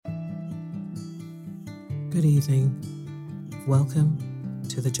Good evening. Welcome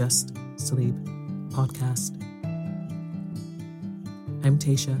to the Just Sleep podcast. I'm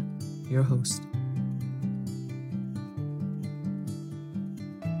Tasha, your host.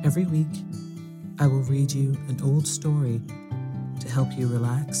 Every week, I will read you an old story to help you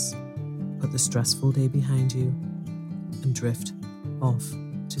relax, put the stressful day behind you, and drift off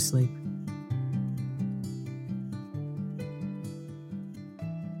to sleep.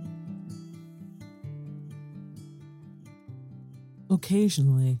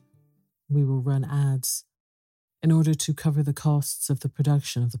 Occasionally, we will run ads in order to cover the costs of the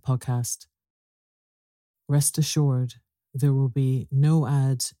production of the podcast. Rest assured, there will be no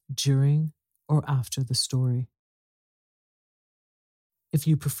ads during or after the story. If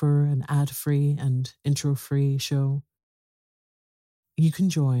you prefer an ad-free and intro-free show, you can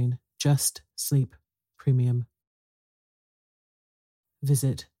join Just Sleep Premium.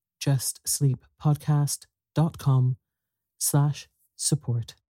 Visit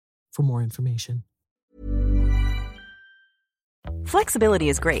justsleeppodcast.com/support for more information. Flexibility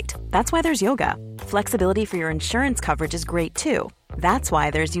is great. That's why there's yoga. Flexibility for your insurance coverage is great too. That's why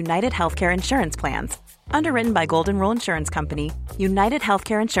there's United Healthcare Insurance Plans. Underwritten by Golden Rule Insurance Company, United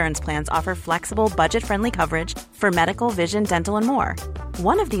Healthcare Insurance Plans offer flexible, budget-friendly coverage for medical, vision, dental, and more.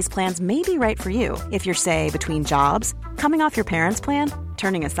 One of these plans may be right for you if you're, say, between jobs, coming off your parents' plan,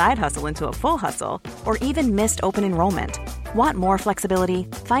 turning a side hustle into a full hustle, or even missed open enrollment. Want more flexibility?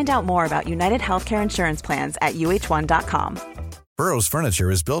 Find out more about United Healthcare Insurance Plans at uh1.com. Burrow's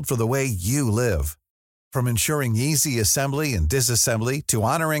furniture is built for the way you live. From ensuring easy assembly and disassembly to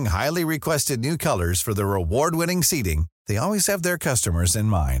honoring highly requested new colors for their award-winning seating, they always have their customers in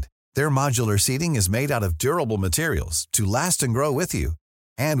mind. Their modular seating is made out of durable materials to last and grow with you.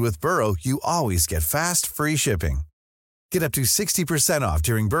 And with Burrow, you always get fast, free shipping. Get up to 60% off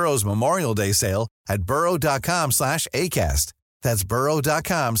during Burrow's Memorial Day sale at burrow.com/ACAST. That's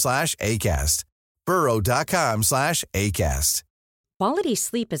burrow.com/ACAST. burrow.com/ACAST. Quality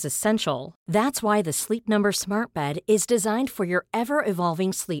sleep is essential. That's why the Sleep Number Smart Bed is designed for your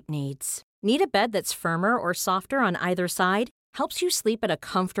ever-evolving sleep needs. Need a bed that's firmer or softer on either side? Helps you sleep at a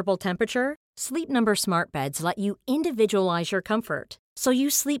comfortable temperature? Sleep Number Smart Beds let you individualize your comfort, so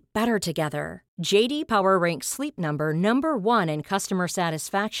you sleep better together. J.D. Power ranks Sleep Number number 1 in customer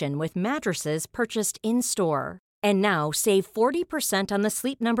satisfaction with mattresses purchased in-store. And now save 40% on the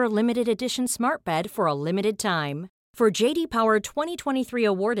Sleep Number Limited Edition Smart Bed for a limited time. For J.D. Power 2023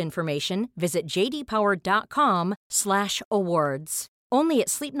 award information, visit jdpower.com/awards. Only at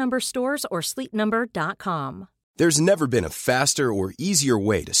Sleep Number stores or sleepnumber.com. There's never been a faster or easier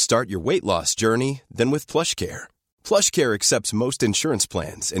way to start your weight loss journey than with PlushCare. PlushCare accepts most insurance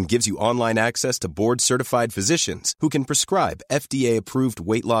plans and gives you online access to board-certified physicians who can prescribe FDA-approved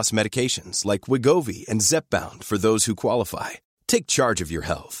weight loss medications like Wegovy and Zepbound for those who qualify. Take charge of your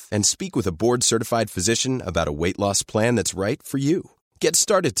health and speak with a board-certified physician about a weight loss plan that's right for you. Get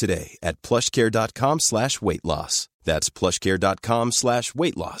started today at plushcare.com/weight loss. That's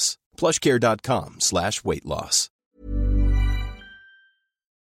plushcare.com/weight loss. plushcare.com/weight loss.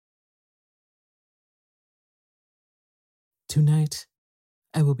 Tonight,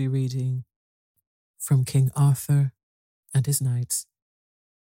 I will be reading From King Arthur and His Knights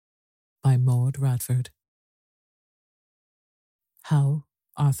by Maud Radford. How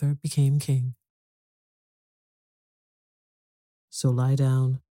Arthur Became King. So lie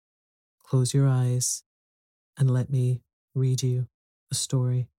down, close your eyes, and let me read you a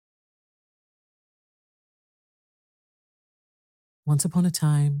story. Once upon a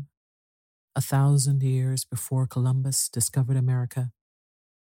time, 1,000 years before Columbus discovered America,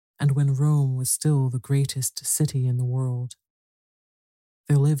 and when Rome was still the greatest city in the world,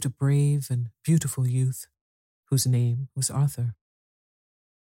 there lived a brave and beautiful youth whose name was Arthur.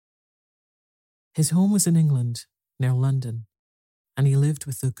 His home was in England, near London, and he lived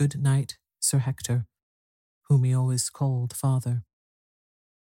with the good knight Sir Hector, whom he always called father.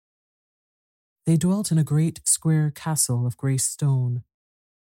 They dwelt in a great square castle of grey stone,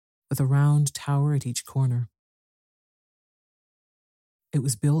 with a round tower at each corner. It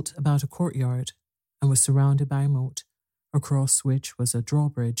was built about a courtyard and was surrounded by a moat, across which was a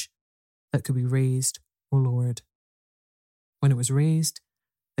drawbridge that could be raised or lowered. When it was raised,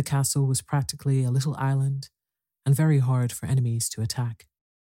 the castle was practically a little island and very hard for enemies to attack.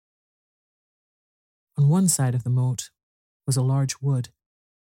 On one side of the moat was a large wood,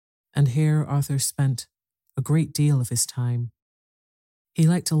 and here Arthur spent a great deal of his time. He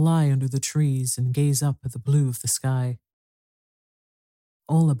liked to lie under the trees and gaze up at the blue of the sky.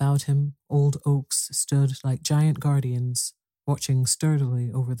 All about him, old oaks stood like giant guardians, watching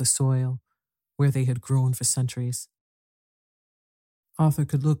sturdily over the soil where they had grown for centuries. Arthur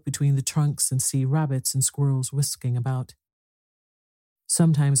could look between the trunks and see rabbits and squirrels whisking about.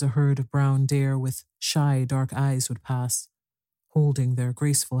 Sometimes a herd of brown deer with shy, dark eyes would pass, holding their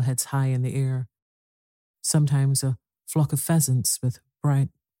graceful heads high in the air. Sometimes a flock of pheasants with bright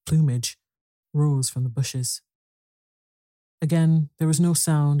plumage rose from the bushes. Again, there was no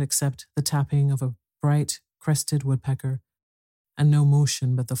sound except the tapping of a bright, crested woodpecker, and no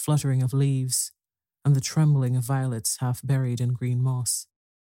motion but the fluttering of leaves and the trembling of violets half buried in green moss.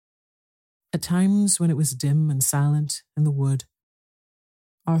 At times, when it was dim and silent in the wood,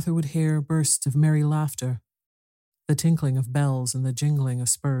 Arthur would hear bursts of merry laughter, the tinkling of bells and the jingling of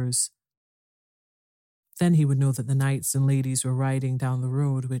spurs. Then he would know that the knights and ladies were riding down the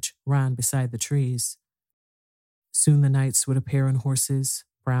road which ran beside the trees. Soon the knights would appear on horses,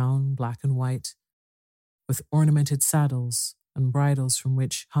 brown, black, and white, with ornamented saddles and bridles from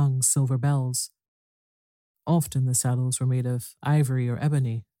which hung silver bells. Often the saddles were made of ivory or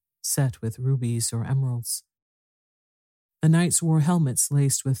ebony, set with rubies or emeralds. The knights wore helmets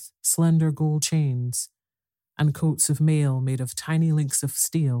laced with slender gold chains, and coats of mail made of tiny links of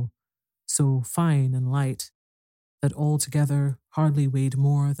steel, so fine and light that altogether hardly weighed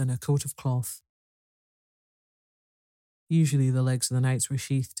more than a coat of cloth. Usually the legs of the knights were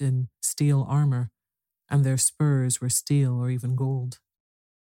sheathed in steel armour, and their spurs were steel or even gold.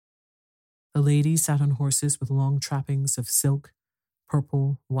 The ladies sat on horses with long trappings of silk,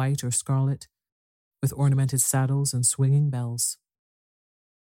 purple, white, or scarlet, with ornamented saddles and swinging bells.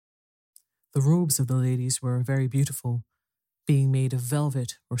 The robes of the ladies were very beautiful, being made of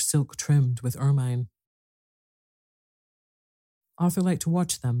velvet or silk trimmed with ermine. Arthur liked to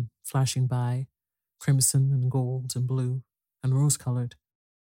watch them flashing by, crimson and gold and blue and rose-coloured.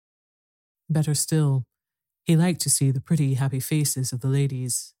 Better still, he liked to see the pretty, happy faces of the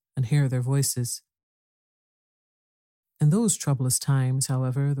ladies and hear their voices. In those troublous times,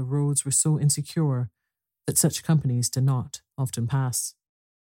 however, the roads were so insecure that such companies did not often pass.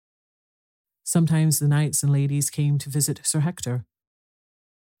 Sometimes the knights and ladies came to visit Sir Hector.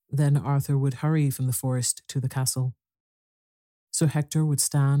 Then Arthur would hurry from the forest to the castle. Sir Hector would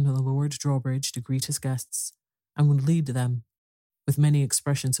stand on the lowered drawbridge to greet his guests and would lead them, with many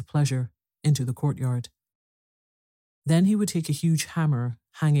expressions of pleasure, into the courtyard. Then he would take a huge hammer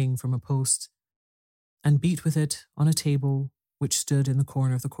hanging from a post and beat with it on a table which stood in the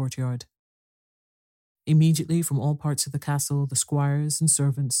corner of the courtyard. Immediately from all parts of the castle, the squires and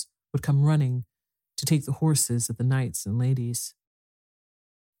servants would come running to take the horses of the knights and ladies.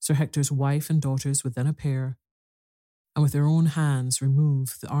 Sir Hector's wife and daughters would then appear, and with their own hands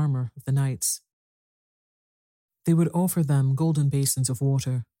remove the armour of the knights. They would offer them golden basins of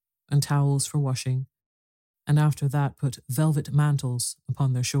water and towels for washing, and after that put velvet mantles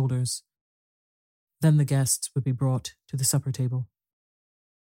upon their shoulders. Then the guests would be brought to the supper table.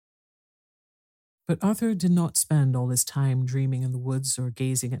 But Arthur did not spend all his time dreaming in the woods or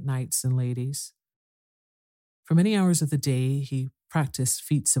gazing at knights and ladies. For many hours of the day, he practiced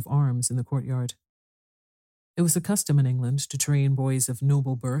feats of arms in the courtyard. It was the custom in England to train boys of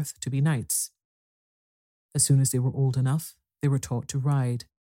noble birth to be knights. As soon as they were old enough, they were taught to ride.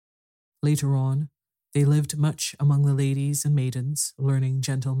 Later on, they lived much among the ladies and maidens, learning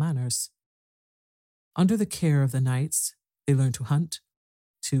gentle manners. Under the care of the knights, they learned to hunt,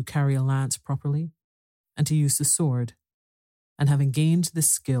 to carry a lance properly, and to use the sword, and having gained this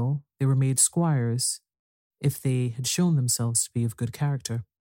skill, they were made squires if they had shown themselves to be of good character.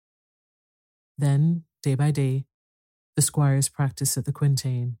 Then, day by day, the squires practiced at the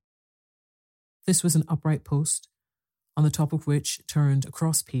quintain. This was an upright post, on the top of which turned a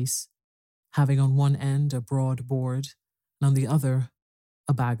cross-piece, having on one end a broad board, and on the other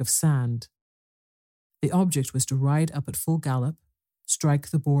a bag of sand. The object was to ride up at full gallop, strike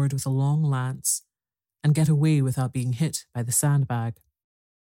the board with a long lance, and get away without being hit by the sandbag.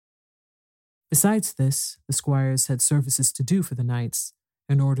 Besides this, the squires had services to do for the knights,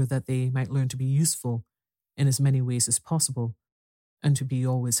 in order that they might learn to be useful in as many ways as possible, and to be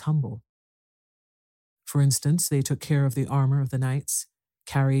always humble. For instance, they took care of the armour of the knights,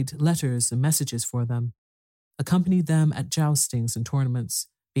 carried letters and messages for them, accompanied them at joustings and tournaments,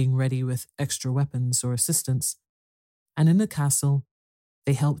 being ready with extra weapons or assistance, and in the castle,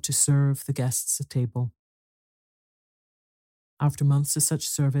 they helped to serve the guests at table. After months of such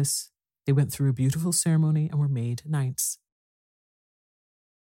service, they went through a beautiful ceremony and were made knights.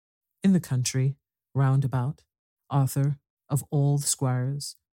 In the country, round about, Arthur, of all the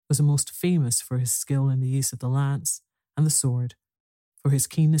squires, was most famous for his skill in the use of the lance and the sword, for his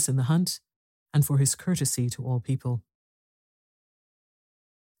keenness in the hunt, and for his courtesy to all people.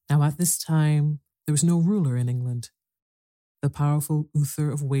 Now at this time there was no ruler in England. The powerful Uther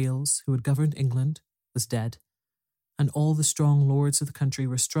of Wales, who had governed England, was dead, and all the strong lords of the country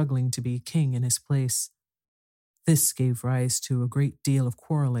were struggling to be king in his place. This gave rise to a great deal of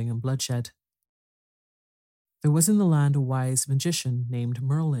quarrelling and bloodshed. There was in the land a wise magician named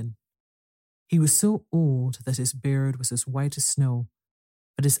Merlin. He was so old that his beard was as white as snow,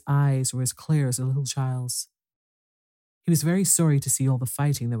 but his eyes were as clear as a little child's. He was very sorry to see all the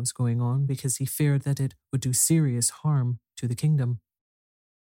fighting that was going on because he feared that it would do serious harm to the kingdom.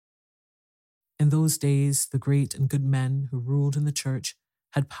 In those days, the great and good men who ruled in the church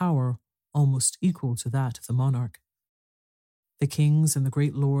had power almost equal to that of the monarch. The kings and the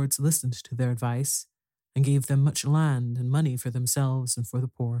great lords listened to their advice and gave them much land and money for themselves and for the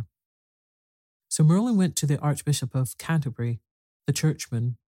poor. So Merlin went to the Archbishop of Canterbury, the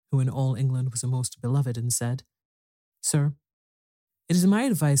churchman, who in all England was the most beloved, and said, "Sir, it is my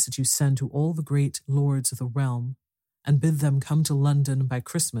advice that you send to all the great lords of the realm and bid them come to London by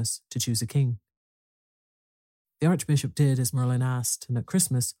Christmas to choose a king." The Archbishop did as Merlin asked, and at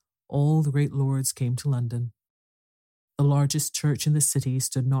Christmas all the great lords came to London. The largest church in the city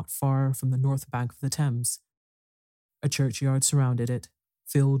stood not far from the north bank of the Thames. A churchyard surrounded it,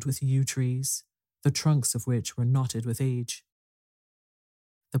 filled with yew trees, the trunks of which were knotted with age.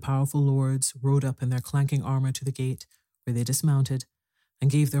 The powerful lords rode up in their clanking armour to the gate, where they dismounted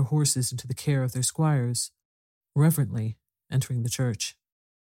and gave their horses into the care of their squires, reverently entering the church.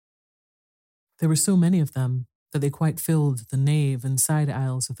 There were so many of them that they quite filled the nave and side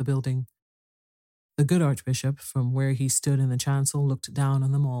aisles of the building. The good Archbishop, from where he stood in the chancel, looked down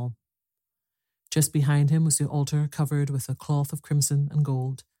on them all. Just behind him was the altar covered with a cloth of crimson and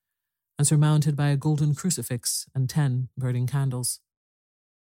gold, and surmounted by a golden crucifix and 10 burning candles.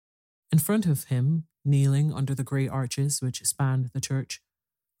 In front of him, kneeling under the grey arches which spanned the church,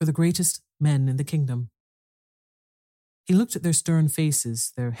 were the greatest men in the kingdom. He looked at their stern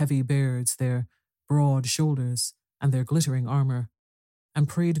faces, their heavy beards, their broad shoulders, and their glittering armour, and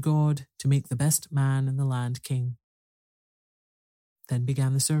prayed God to make the best man in the land king. Then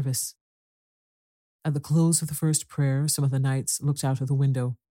began the service. At the close of the first prayer, some of the knights looked out of the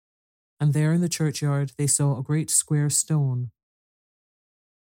window, and there in the churchyard they saw a great square stone.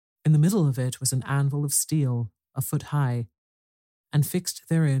 In the middle of it was an anvil of steel, a foot high, and fixed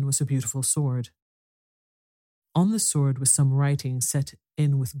therein was a beautiful sword. On the sword was some writing set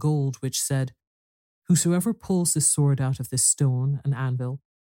in with gold, which said, "Whosoever pulls this sword out of this stone and anvil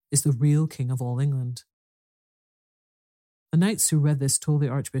is the real king of all England." The knights who read this told the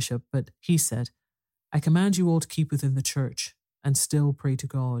Archbishop, but he said, "I command you all to keep within the church and still pray to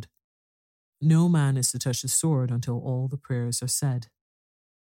God. No man is to touch the sword until all the prayers are said."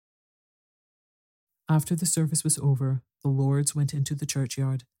 After the service was over, the lords went into the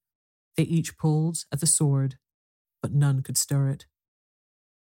churchyard. They each pulled at the sword, but none could stir it.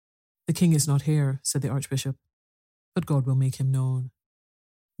 "The king is not here," said the Archbishop, "but God will make him known.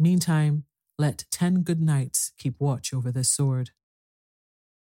 Meantime, let 10 good knights keep watch over this sword."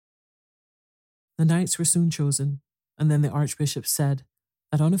 The knights were soon chosen, and then the Archbishop said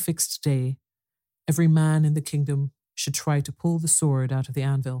that on a fixed day, every man in the kingdom should try to pull the sword out of the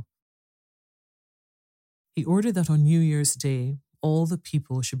anvil. He ordered that on New Year's Day, all the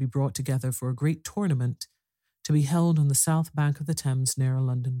people should be brought together for a great tournament to be held on the south bank of the Thames near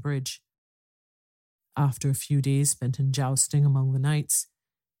London Bridge. After a few days spent in jousting among the knights,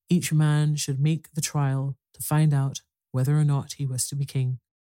 each man should make the trial to find out whether or not he was to be king.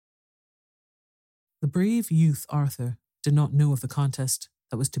 The brave youth Arthur did not know of the contest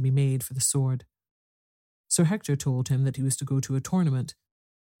that was to be made for the sword. Sir Hector told him that he was to go to a tournament,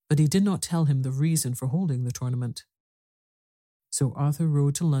 but he did not tell him the reason for holding the tournament. So Arthur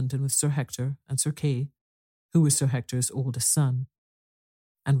rode to London with Sir Hector and Sir Kay, who was Sir Hector's oldest son,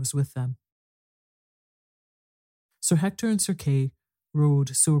 and was with them. Sir Hector and Sir Kay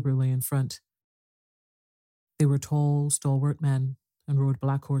rode soberly in front. They were tall, stalwart men and rode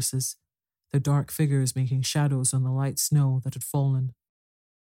black horses, their dark figures making shadows on the light snow that had fallen.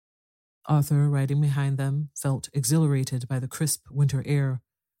 Arthur, riding behind them, felt exhilarated by the crisp winter air,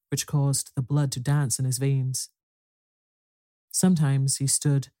 which caused the blood to dance in his veins. Sometimes he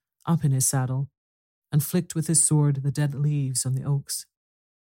stood up in his saddle and flicked with his sword the dead leaves on the oaks.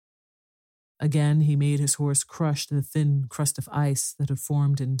 Again he made his horse crush the thin crust of ice that had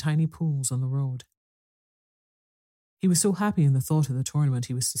formed in tiny pools on the road. He was so happy in the thought of the tournament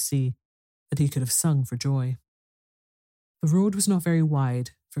he was to see that he could have sung for joy. The road was not very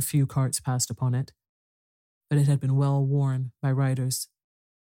wide, for few carts passed upon it, but it had been well worn by riders.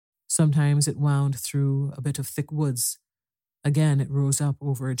 Sometimes it wound through a bit of thick woods, Again it rose up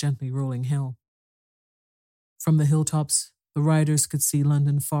over a gently rolling hill. From the hilltops, the riders could see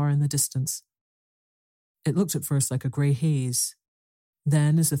London far in the distance. It looked at first like a grey haze.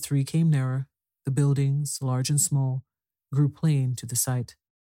 Then, as the three came nearer, the buildings, large and small, grew plain to the sight.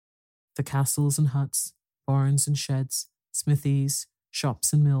 The castles and huts, barns and sheds, smithies,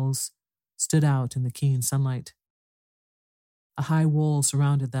 shops and mills stood out in the keen sunlight. A high wall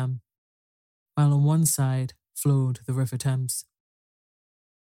surrounded them, while on one side flowed the River Thames.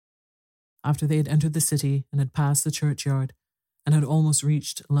 After they had entered the city and had passed the churchyard and had almost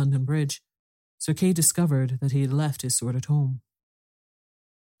reached London Bridge, Sir Kay discovered that he had left his sword at home.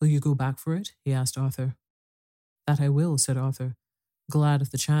 "Will you go back for it?" he asked Arthur. "That I will," said Arthur, glad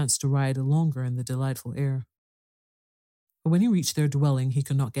of the chance to ride longer in the delightful air. But when he reached their dwelling, he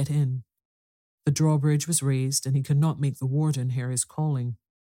could not get in. The drawbridge was raised, and he could not make the warden hear his calling.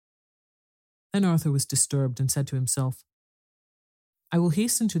 Then Arthur was disturbed and said to himself, "I will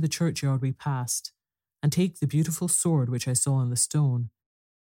hasten to the churchyard we passed, and take the beautiful sword which I saw on the stone.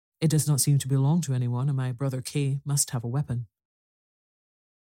 It does not seem to belong to anyone, and my brother Kay must have a weapon."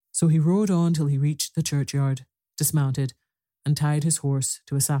 So he rode on till he reached the churchyard, dismounted, and tied his horse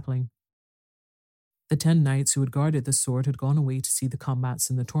to a sapling. The 10 knights who had guarded the sword had gone away to see the combats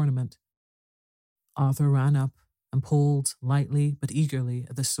in the tournament. Arthur ran up and pulled lightly but eagerly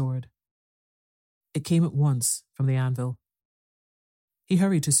at the sword. It came at once from the anvil. He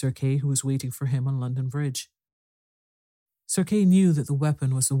hurried to Sir Kay, who was waiting for him on London Bridge. Sir Kay knew that the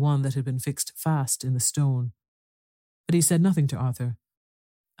weapon was the one that had been fixed fast in the stone, but he said nothing to Arthur,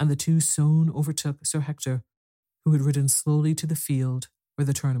 and the two soon overtook Sir Hector, who had ridden slowly to the field where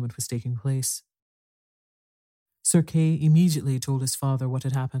the tournament was taking place. Sir Kay immediately told his father what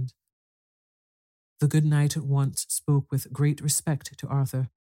had happened. The good knight at once spoke with great respect to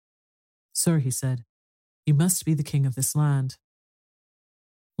Arthur. "Sir," he said, "you must be the king of this land."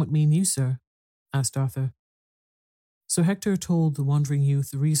 "What mean you, sir?" asked Arthur. Sir Hector told the wandering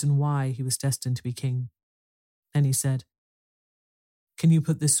youth the reason why he was destined to be king. Then he said, "Can you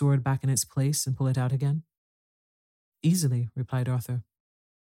put this sword back in its place and pull it out again?" "Easily," replied Arthur.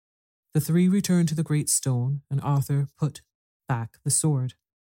 The three returned to the great stone, and Arthur put back the sword.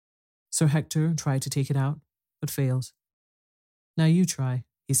 Sir Hector tried to take it out, but failed. "Now you try,"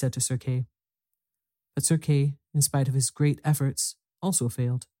 he said to Sir Kay. But Sir Kay, in spite of his great efforts, also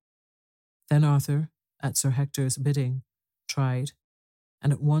failed. Then Arthur, at Sir Hector's bidding, tried,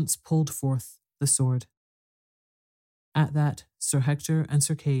 and at once pulled forth the sword. At that, Sir Hector and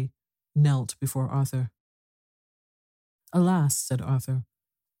Sir Kay knelt before Arthur. "Alas," said Arthur,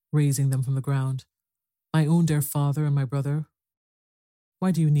 raising them from the ground, "my own dear father and my brother,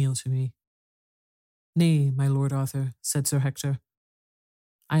 why do you kneel to me?" "Nay, my lord Arthur," said Sir Hector,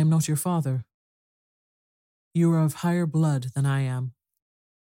 "I am not your father. You are of higher blood than I am.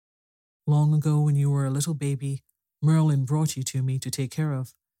 Long ago, when you were a little baby, Merlin brought you to me to take care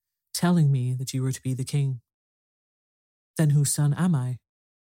of, telling me that you were to be the king." "Then whose son am I?"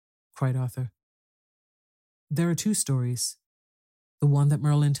 cried Arthur. "There are 2 stories, the one that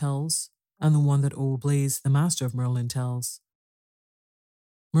Merlin tells and the one that old Blaise, the master of Merlin, tells.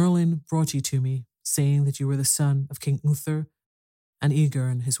 Merlin brought you to me, saying that you were the son of King Uther and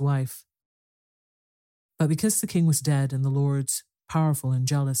Aegon, his wife. But because the king was dead and the lords powerful and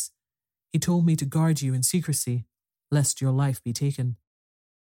jealous, he told me to guard you in secrecy, lest your life be taken.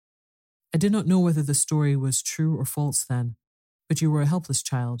 I did not know whether the story was true or false then, but you were a helpless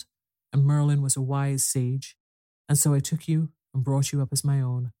child, and Merlin was a wise sage, and so I took you and brought you up as my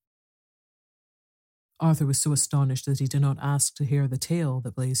own." Arthur was so astonished that he did not ask to hear the tale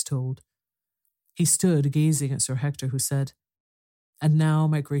that Blaise told. He stood gazing at Sir Hector, who said, "And now,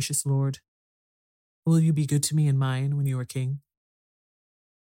 my gracious lord, will you be good to me and mine when you are king?"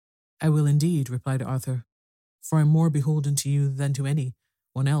 "I will indeed," replied Arthur, "for I am more beholden to you than to any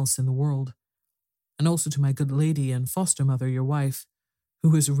one else in the world, and also to my good lady and foster mother, your wife,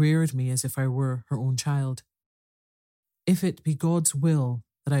 who has reared me as if I were her own child. If it be God's will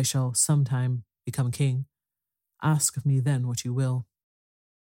that I shall sometime become king, ask of me then what you will."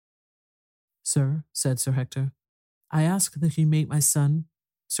 "Sir," said Sir Hector, "I ask that you make my son,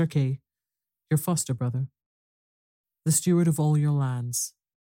 Sir Kay, your foster brother, the steward of all your lands."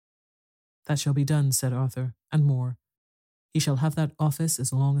 "That shall be done," said Arthur, "and more. He shall have that office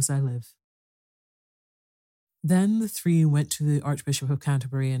as long as I live." Then the 3 went to the Archbishop of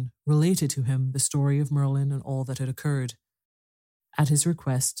Canterbury and related to him the story of Merlin and all that had occurred. At his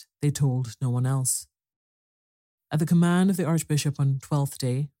request, they told no one else. At the command of the Archbishop on 12th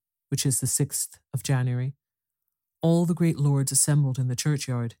day, which is the 6th of January, all the great lords assembled in the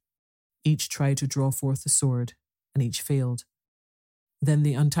churchyard. Each tried to draw forth the sword, and each failed. Then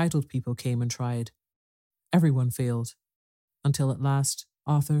the untitled people came and tried. Everyone failed, until at last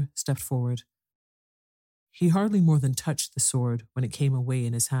Arthur stepped forward. He hardly more than touched the sword when it came away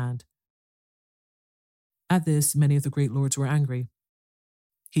in his hand. At this, many of the great lords were angry.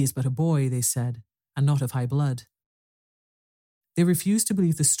 He is but a boy, they said, and not of high blood. They refused to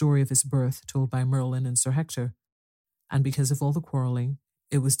believe the story of his birth told by Merlin and Sir Hector, and because of all the quarrelling,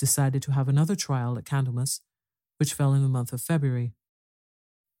 it was decided to have another trial at Candlemas, which fell in the month of February.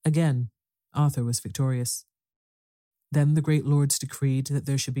 Again, Arthur was victorious. Then the great lords decreed that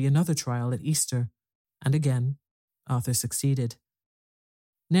there should be another trial at Easter, and again, Arthur succeeded.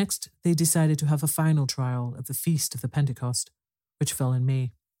 Next, they decided to have a final trial at the Feast of the Pentecost, which fell in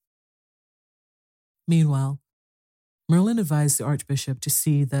May. Meanwhile, Merlin advised the archbishop to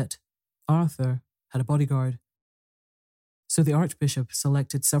see that Arthur had a bodyguard. So the archbishop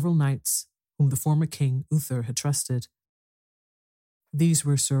selected several knights whom the former king Uther had trusted. These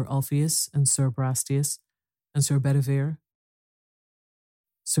were Sir Ulfius and Sir Brastias and Sir Bedivere,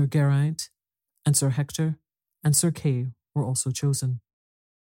 Sir Geraint and Sir Hector and Sir Kay were also chosen.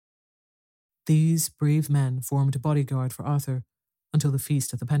 These brave men formed a bodyguard for Arthur until the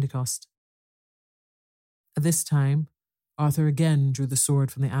Feast of the Pentecost. At this time, Arthur again drew the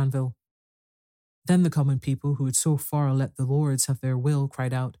sword from the anvil. Then the common people who had so far let the lords have their will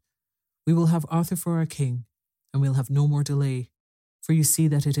cried out, "We will have Arthur for our king, and we'll have no more delay, for you see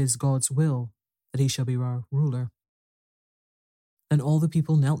that it is God's will that he shall be our ruler." Then all the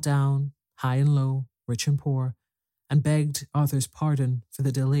people knelt down, high and low, rich and poor, and begged Arthur's pardon for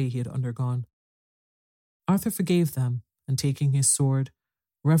the delay he had undergone. Arthur forgave them, and taking his sword,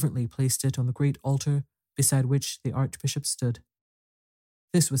 reverently placed it on the great altar beside which the archbishop stood.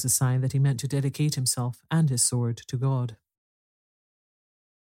 This was a sign that he meant to dedicate himself and his sword to God.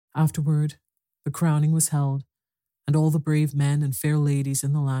 Afterward, the crowning was held, and all the brave men and fair ladies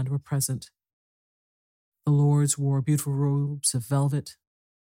in the land were present. The lords wore beautiful robes of velvet,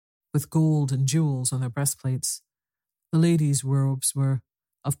 with gold and jewels on their breastplates. The ladies' robes were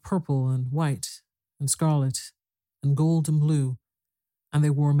of purple and white and scarlet and gold and blue, and they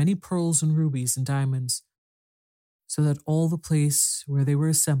wore many pearls and rubies and diamonds, so that all the place where they were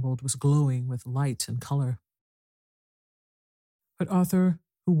assembled was glowing with light and colour. But Arthur,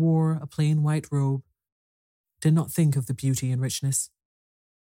 who wore a plain white robe, did not think of the beauty and richness.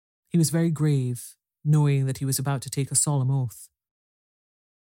 He was very grave, knowing that he was about to take a solemn oath.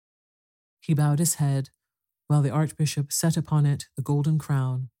 He bowed his head, while the archbishop set upon it the golden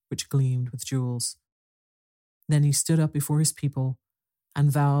crown which gleamed with jewels. Then he stood up before his people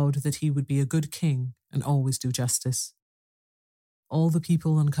and vowed that he would be a good king and always do justice. All the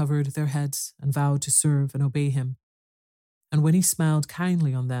people uncovered their heads and vowed to serve and obey him. And when he smiled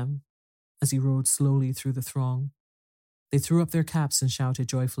kindly on them, as he rode slowly through the throng, they threw up their caps and shouted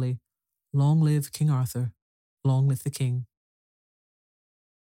joyfully, "Long live King Arthur! Long live the king!"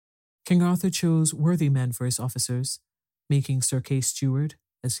 King Arthur chose worthy men for his officers, making Sir Kay steward,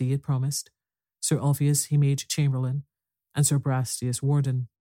 as he had promised. Sir Ulfius he made chamberlain, and Sir Brastias warden.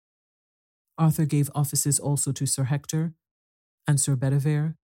 Arthur gave offices also to Sir Hector, and Sir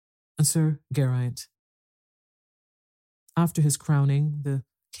Bedivere, and Sir Geraint. After his crowning, the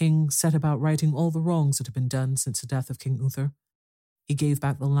king set about righting all the wrongs that had been done since the death of King Uther. He gave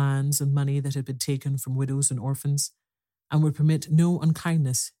back the lands and money that had been taken from widows and orphans, and would permit no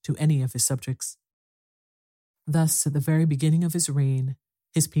unkindness to any of his subjects. Thus, at the very beginning of his reign,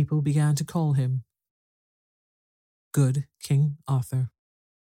 his people began to call him Good King Arthur.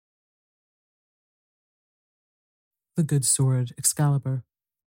 The good sword Excalibur.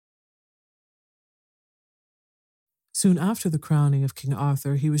 Soon after the crowning of King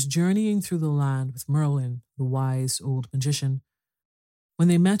Arthur, he was journeying through the land with Merlin, the wise old magician, when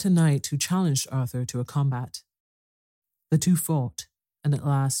they met a knight who challenged Arthur to a combat. The two fought, and at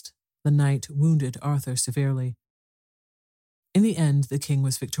last the knight wounded Arthur severely. In the end, the king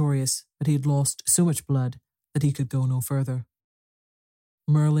was victorious, but he had lost so much blood that he could go no further.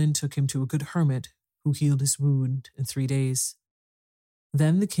 Merlin took him to a good hermit who healed his wound in 3 days.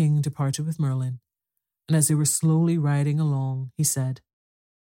 Then the king departed with Merlin, and as they were slowly riding along, he said,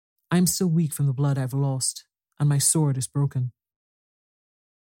 "I am still weak from the blood I've lost, and my sword is broken."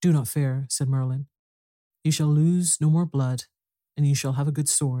 "Do not fear," said Merlin. "You shall lose no more blood, and you shall have a good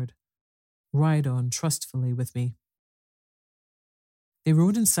sword. Ride on trustfully with me." They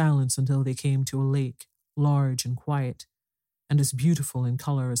rode in silence until they came to a lake, large and quiet, and as beautiful in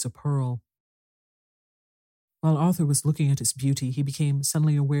colour as a pearl. While Arthur was looking at its beauty, he became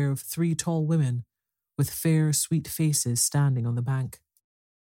suddenly aware of 3 tall women with fair, sweet faces standing on the bank.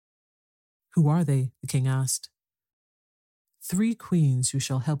 "Who are they?" the king asked. 3 queens who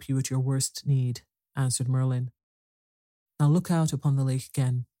shall help you at your worst need, answered Merlin. Now look out upon the lake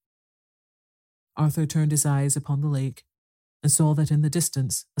again. Arthur turned his eyes upon the lake and saw that in the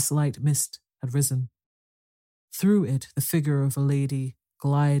distance a slight mist had risen. Through it the figure of a lady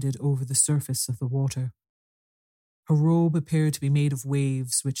glided over the surface of the water. Her robe appeared to be made of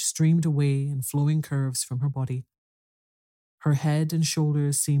waves which streamed away in flowing curves from her body. Her head and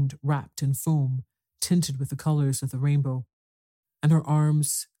shoulders seemed wrapped in foam, tinted with the colours of the rainbow, and her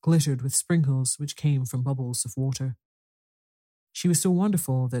arms glittered with sprinkles which came from bubbles of water. She was so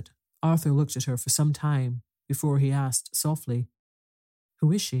wonderful that Arthur looked at her for some time before he asked softly,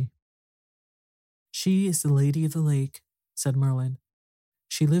 "Who is she?" "She is the Lady of the Lake," said Merlin.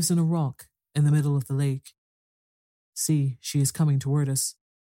 "She lives in a rock in the middle of the lake. See, she is coming toward us.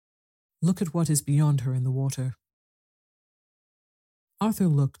 Look at what is beyond her in the water." Arthur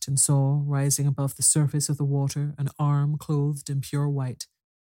looked and saw, rising above the surface of the water, an arm clothed in pure white.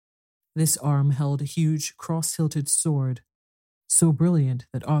 This arm held a huge cross-hilted sword, so brilliant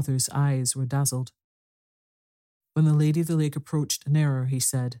that Arthur's eyes were dazzled. When the Lady of the Lake approached nearer, he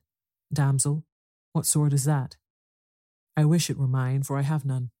said, "Damsel, what sword is that? I wish it were mine, for I have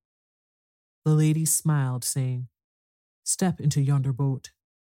none." The lady smiled, saying, "Step into yonder boat,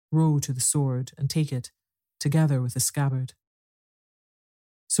 row to the sword, and take it, together with the scabbard."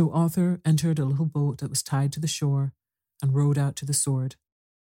 So Arthur entered a little boat that was tied to the shore and rowed out to the sword.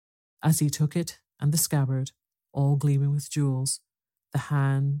 As he took it and the scabbard, all gleaming with jewels, the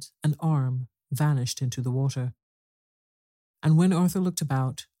hand and arm vanished into the water. And when Arthur looked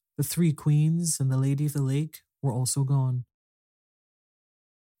about, the 3 queens and the Lady of the Lake were also gone.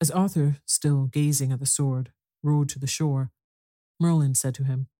 As Arthur, still gazing at the sword, rowed to the shore, Merlin said to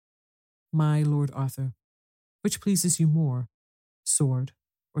him, "My Lord Arthur, which pleases you more, sword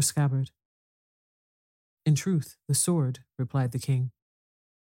or scabbard?" "In truth, the sword," replied the king.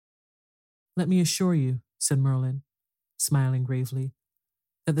 "Let me assure you," said Merlin, smiling gravely,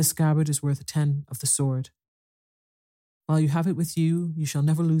 "that the scabbard is worth 10 of the sword. While you have it with you, you shall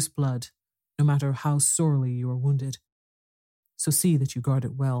never lose blood, no matter how sorely you are wounded. So see that you guard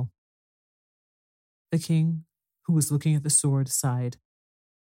it well." The king, who was looking at the sword, sighed.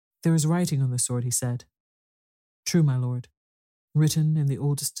 "There is writing on the sword," he said. "True, my lord, written in the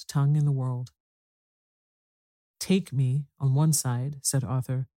oldest tongue in the world." "Take me on one side," said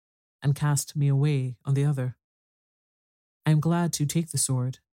Arthur, "and cast me away on the other." "I am glad to take the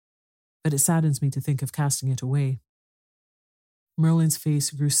sword, but it saddens me to think of casting it away." Merlin's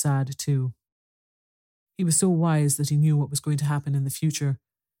face grew sad too. He was so wise that he knew what was going to happen in the future,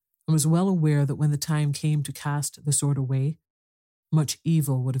 and was well aware that when the time came to cast the sword away, much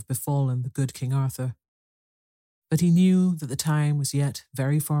evil would have befallen the good King Arthur. But he knew that the time was yet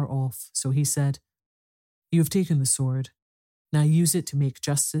very far off, so he said, "You have taken the sword. Now use it to make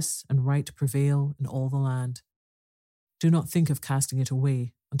justice and right prevail in all the land. Do not think of casting it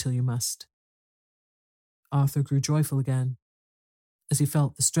away until you must." Arthur grew joyful again, as he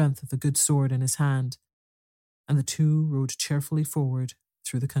felt the strength of the good sword in his hand, and the 2 rode cheerfully forward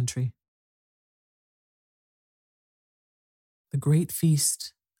through the country. The Great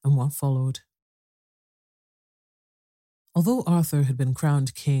Feast and what followed. Although Arthur had been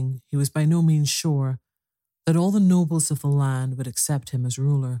crowned king, he was by no means sure that all the nobles of the land would accept him as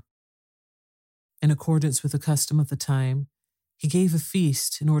ruler. In accordance with the custom of the time, he gave a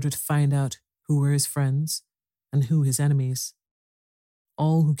feast in order to find out who were his friends and who his enemies.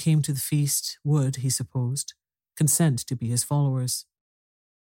 All who came to the feast would, he supposed, consent to be his followers.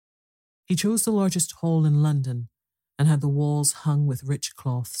 He chose the largest hall in London and had the walls hung with rich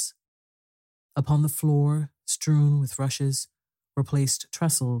cloths. Upon the floor, strewn with rushes, were placed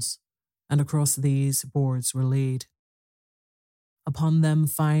trestles, and across these boards were laid. Upon them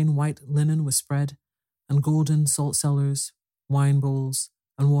fine white linen was spread, and golden salt cellars, wine bowls,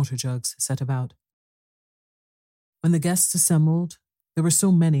 and water jugs set about. When the guests assembled, there were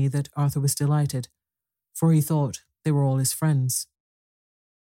so many that Arthur was delighted, for he thought they were all his friends.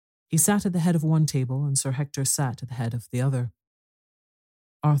 He sat at the head of one table, and Sir Hector sat at the head of the other.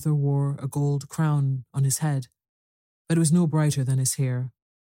 Arthur wore a gold crown on his head, but it was no brighter than his hair,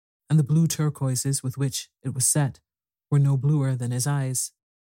 and the blue turquoises with which it was set were no bluer than his eyes.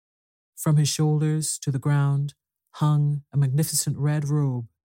 From his shoulders to the ground hung a magnificent red robe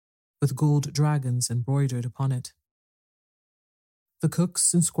with gold dragons embroidered upon it. The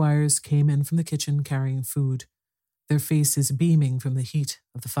cooks and squires came in from the kitchen carrying food, their faces beaming from the heat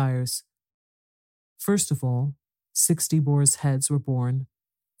of the fires. First of all, 60 boars' heads were borne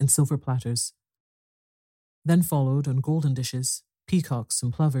in silver platters. Then followed, on golden dishes, peacocks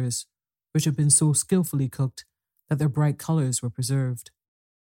and plovers, which had been so skillfully cooked that their bright colours were preserved.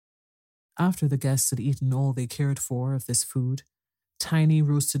 After the guests had eaten all they cared for of this food, tiny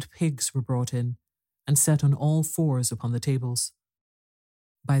roasted pigs were brought in and set on all fours upon the tables.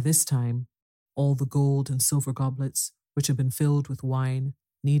 By this time, all the gold and silver goblets which had been filled with wine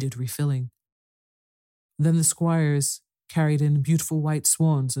needed refilling. Then the squires carried in beautiful white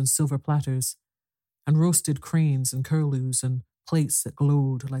swans and silver platters, and roasted cranes and curlews and plates that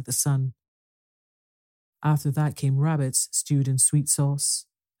glowed like the sun. After that came rabbits stewed in sweet sauce,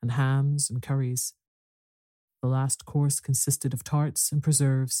 and hams and curries. The last course consisted of tarts and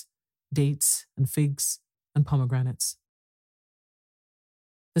preserves, dates and figs and pomegranates.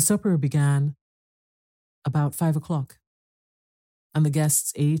 The supper began about 5 o'clock, and the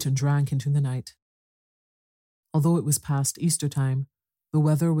guests ate and drank into the night. Although it was past Easter time, the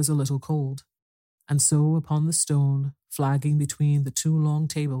weather was a little cold, and so upon the stone, flagging between the two long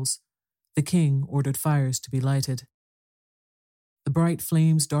tables, the king ordered fires to be lighted. The bright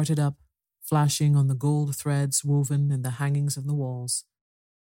flames darted up, flashing on the gold threads woven in the hangings of the walls,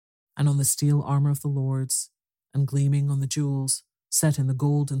 and on the steel armour of the lords, and gleaming on the jewels set in the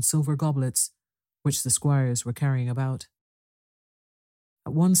gold and silver goblets which the squires were carrying about.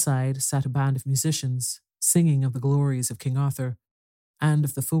 At one side sat a band of musicians, singing of the glories of King Arthur, and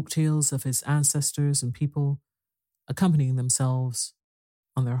of the folk tales of his ancestors and people, accompanying themselves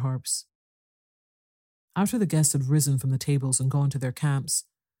on their harps. After the guests had risen from the tables and gone to their camps,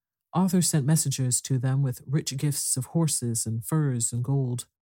 Arthur sent messengers to them with rich gifts of horses and furs and gold.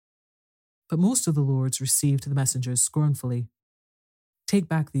 But most of the lords received the messengers scornfully. "Take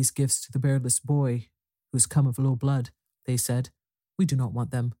back these gifts to the beardless boy, who has come of low blood," they said. "We do not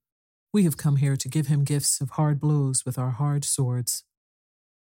want them. We have come here to give him gifts of hard blows with our hard swords."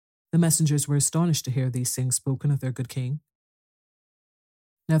 The messengers were astonished to hear these things spoken of their good king.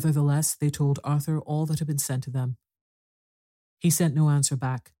 Nevertheless, they told Arthur all that had been sent to them. He sent no answer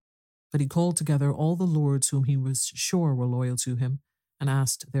back, but he called together all the lords whom he was sure were loyal to him and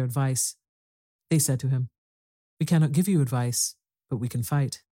asked their advice. They said to him, "We cannot give you advice, but we can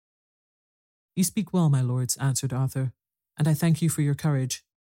fight." "You speak well, my lords," answered Arthur, "and I thank you for your courage.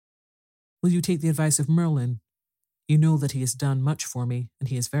 Will you take the advice of Merlin? You know that he has done much for me, and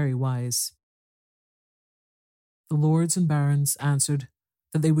he is very wise." The lords and barons answered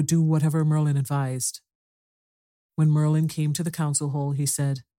that they would do whatever Merlin advised. When Merlin came to the council hall, he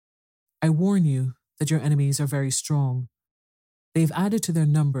said, "I warn you that your enemies are very strong. They have added to their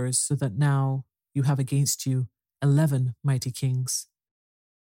numbers so that now you have against you 11 mighty kings."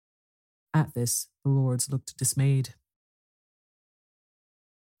 At this, the lords looked dismayed.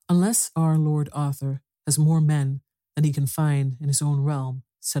 "Unless our Lord Arthur has more men than he can find in his own realm,"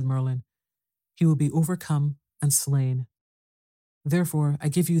 said Merlin, "he will be overcome and slain. Therefore, I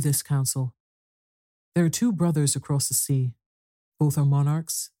give you this counsel. There are 2 brothers across the sea. Both are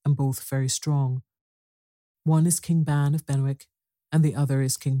monarchs and both very strong. One is King Ban of Benwick, and the other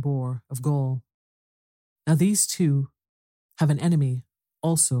is King Bor of Gaul. Now these 2 have an enemy,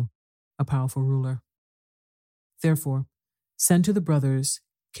 also a powerful ruler. Therefore, send to the brothers,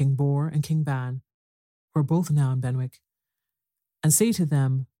 King Bor and King Ban, who are both now in Benwick, and say to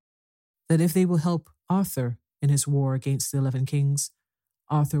them that if they will help Arthur in his war against the 11 kings,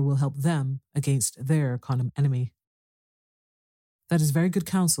 Arthur will help them against their common enemy." "That is very good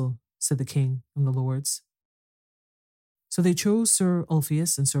counsel," said the king and the lords. So they chose Sir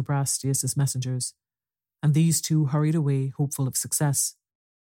Ulfius and Sir Brastias as messengers, and these 2 hurried away, hopeful of success.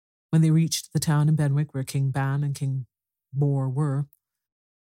 When they reached the town in Benwick where King Ban and King Bor were,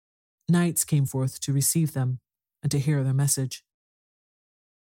 knights came forth to receive them and to hear their message.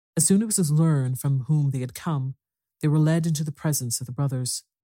 As soon as it was learned from whom they had come, they were led into the presence of the brothers.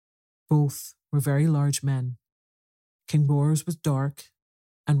 Both were very large men. King Bor's was dark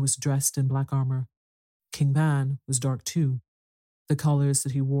and was dressed in black armour. King Ban was dark too. The colours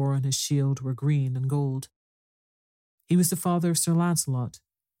that he wore on his shield were green and gold. He was the father of Sir Lancelot,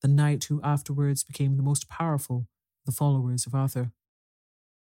 the knight who afterwards became the most powerful of the followers of Arthur.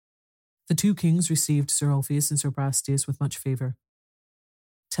 The 2 kings received Sir Ulfius and Sir Brastias with much favour.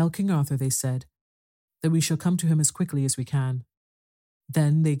 "Tell King Arthur," they said, "that we shall come to him as quickly as we can."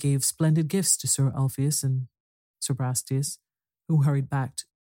 Then they gave splendid gifts to Sir Ulfius and Sir Brastias, who hurried back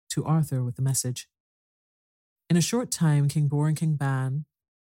to Arthur with the message. In a short time, King Bor and King Ban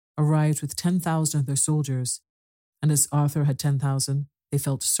arrived with 10,000 of their soldiers, and as Arthur had 10,000, they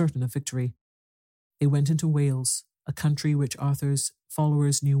felt certain of victory. They went into Wales, a country which Arthur's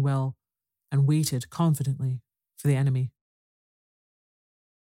followers knew well, and waited confidently for the enemy.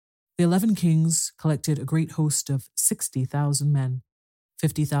 The 11 kings collected a great host of 60,000 men,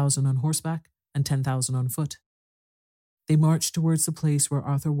 50,000 on horseback and 10,000 on foot. They marched towards the place where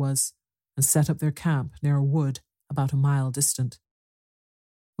Arthur was and set up their camp near a wood about a mile distant.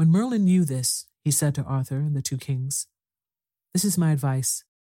 When Merlin knew this, he said to Arthur and the two kings, "This is my advice.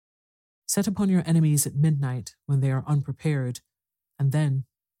 Set upon your enemies at midnight when they are unprepared, and then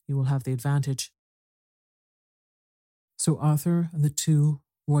you will have the advantage." So Arthur and the two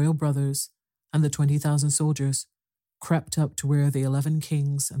royal brothers and the 20,000 soldiers crept up to where the 11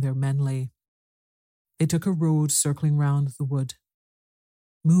 kings and their men lay. They took a road circling round the wood.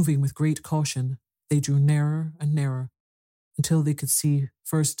 Moving with great caution, they drew nearer and nearer until they could see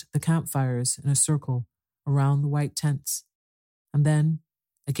first the campfires in a circle around the white tents, and then,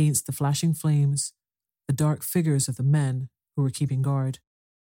 against the flashing flames, the dark figures of the men who were keeping guard.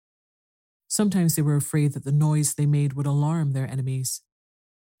 Sometimes they were afraid that the noise they made would alarm their enemies,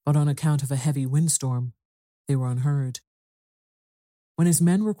 but on account of a heavy windstorm, they were unheard. When his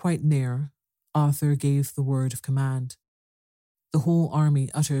men were quite near, Arthur gave the word of command. The whole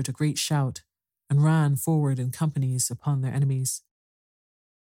army uttered a great shout and ran forward in companies upon their enemies.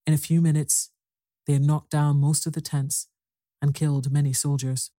 In a few minutes, they had knocked down most of the tents and killed many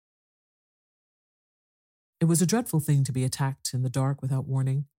soldiers. It was a dreadful thing to be attacked in the dark without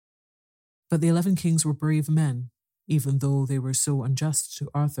warning, but the 11 kings were brave men, even though they were so unjust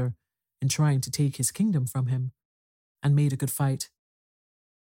to Arthur in trying to take his kingdom from him, and made a good fight.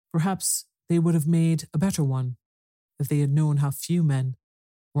 Perhaps they would have made a better one if they had known how few men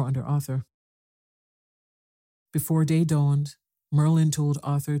were under Arthur. Before day dawned, Merlin told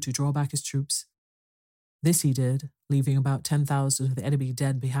Arthur to draw back his troops. This he did, leaving about 10,000 of the enemy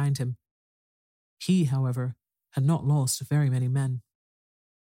dead behind him. He, however, had not lost very many men.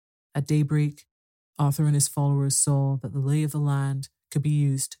 At daybreak, Arthur and his followers saw that the lay of the land could be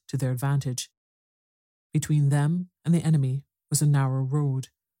used to their advantage. Between them and the enemy was a narrow road,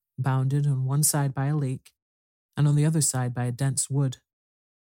 bounded on one side by a lake and on the other side by a dense wood.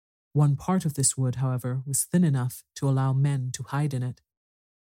 One part of this wood, however, was thin enough to allow men to hide in it.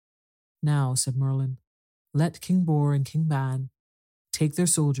 "Now," said Merlin, "let King Bor and King Ban take their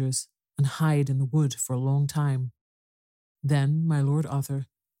soldiers and hide in the wood for a long time. Then, my lord Arthur,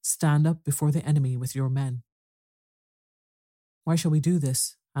 stand up before the enemy with your men." "Why shall we do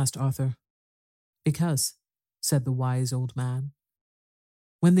this?" asked Arthur. "Because," said the wise old man,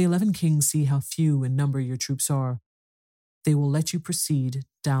 "when the 11 kings see how few in number your troops are, they will let you proceed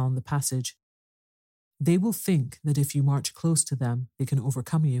down the passage. They will think that if you march close to them, they can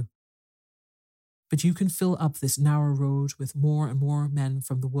overcome you. But you can fill up this narrow road with more and more men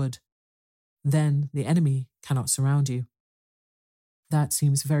from the wood. Then the enemy cannot surround you." "That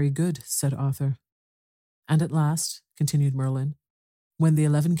seems very good," said Arthur. "And at last," continued Merlin, "when the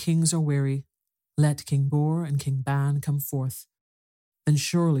 11 kings are weary, let King Bor and King Ban come forth. Then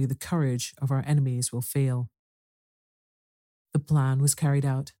surely the courage of our enemies will fail." The plan was carried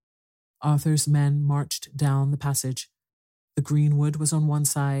out. Arthur's men marched down the passage. The green wood was on one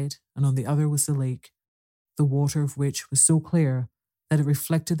side, and on the other was the lake, the water of which was so clear that it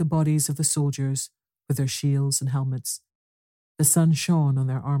reflected the bodies of the soldiers with their shields and helmets. The sun shone on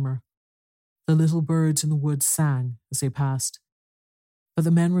their armor. The little birds in the woods sang as they passed. But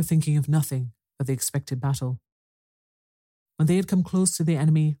the men were thinking of nothing but the expected battle. When they had come close to the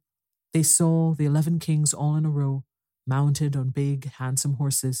enemy, they saw the 11 kings all in a row, mounted on big, handsome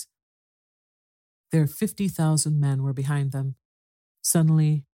horses. Their 50,000 men were behind them.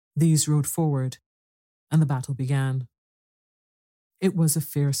 Suddenly, these rode forward, and the battle began. It was a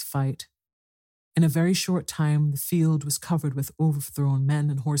fierce fight. In a very short time, the field was covered with overthrown men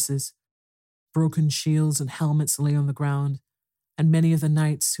and horses. Broken shields and helmets lay on the ground, and many of the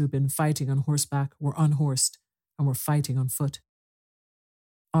knights who had been fighting on horseback were unhorsed and were fighting on foot.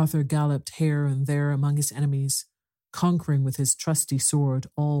 Arthur galloped here and there among his enemies, conquering with his trusty sword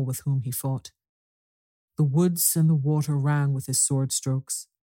all with whom he fought. The woods and the water rang with his sword strokes.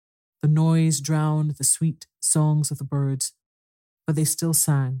 The noise drowned the sweet songs of the birds, but they still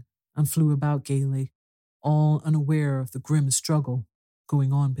sang and flew about gaily, all unaware of the grim struggle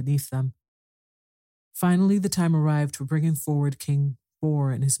going on beneath them. Finally, the time arrived for bringing forward King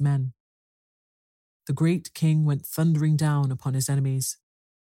Bor and his men. The great king went thundering down upon his enemies.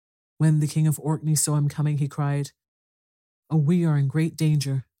 When the king of Orkney saw him coming, he cried, "Oh, we are in great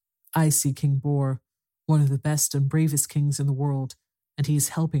danger. I see King Bor, one of the best and bravest kings in the world, and he is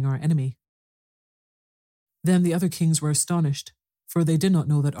helping our enemy." Then the other kings were astonished, for they did not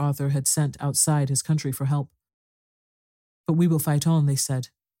know that Arthur had sent outside his country for help. "But we will fight on," they said,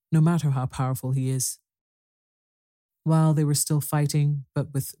 "no matter how powerful he is." While they were still fighting,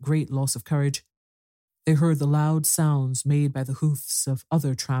 but with great loss of courage, they heard the loud sounds made by the hoofs of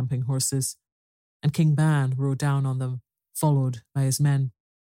other tramping horses, and King Ban rode down on them followed by his men.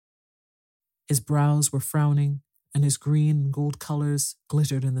 His brows were frowning, and his green and gold colours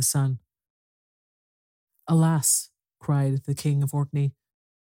glittered in the sun. "Alas," cried the king of Orkney,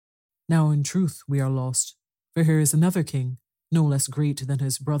 "now in truth we are lost, for here is another king, no less great than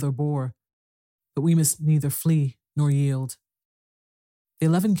his brother Bor, but we must neither flee nor yield." The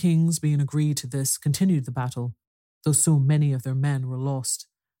 11 kings, being agreed to this, continued the battle, though so many of their men were lost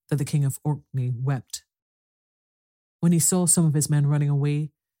that the king of Orkney wept. When he saw some of his men running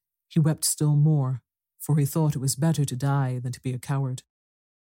away, he wept still more, for he thought it was better to die than to be a coward.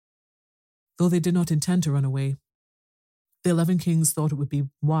 Though they did not intend to run away, the 11 kings thought it would be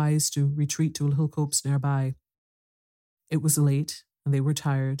wise to retreat to a little copse nearby. It was late, and they were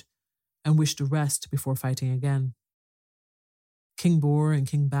tired, and wished to rest before fighting again. King Bor and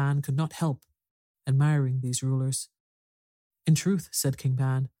King Ban could not help admiring these rulers. "In truth," said King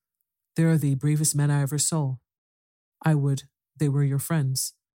Ban, "they are the bravest men I ever saw. I would they were your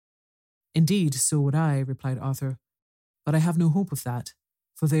friends." "Indeed, so would I," replied Arthur, "but I have no hope of that,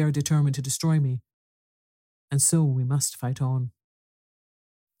 for they are determined to destroy me. And so we must fight on."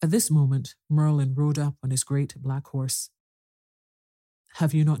 At this moment, Merlin rode up on his great black horse.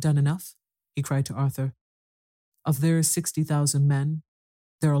 "Have you not done enough?" he cried to Arthur. "Of their 60,000 men,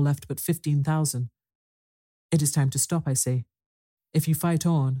 there are left but 15,000. It is time to stop, I say. If you fight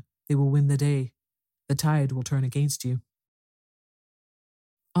on, they will win the day. The tide will turn against you."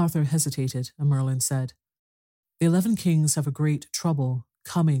 Arthur hesitated, and Merlin said, "The 11 kings have a great trouble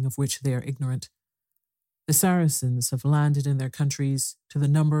coming of which they are ignorant. The Saracens have landed in their countries to the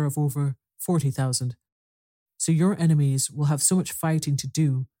number of over 40,000. So your enemies will have so much fighting to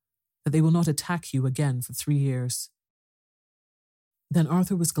do that they will not attack you again for 3 years." Then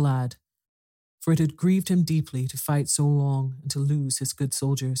Arthur was glad, for it had grieved him deeply to fight so long and to lose his good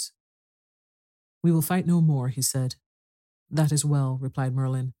soldiers. "We will fight no more," he said. "That is well," replied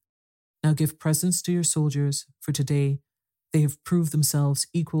Merlin. "Now give presents to your soldiers, for today they have proved themselves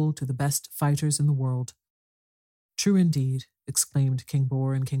equal to the best fighters in the world." "True indeed," exclaimed King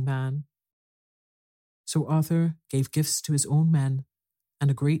Bor and King Ban. So Arthur gave gifts to his own men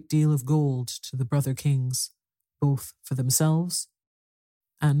and a great deal of gold to the brother kings, both for themselves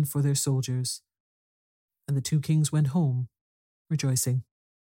and for their soldiers. And the 2 kings went home, rejoicing.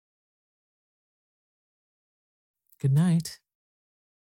 Good night.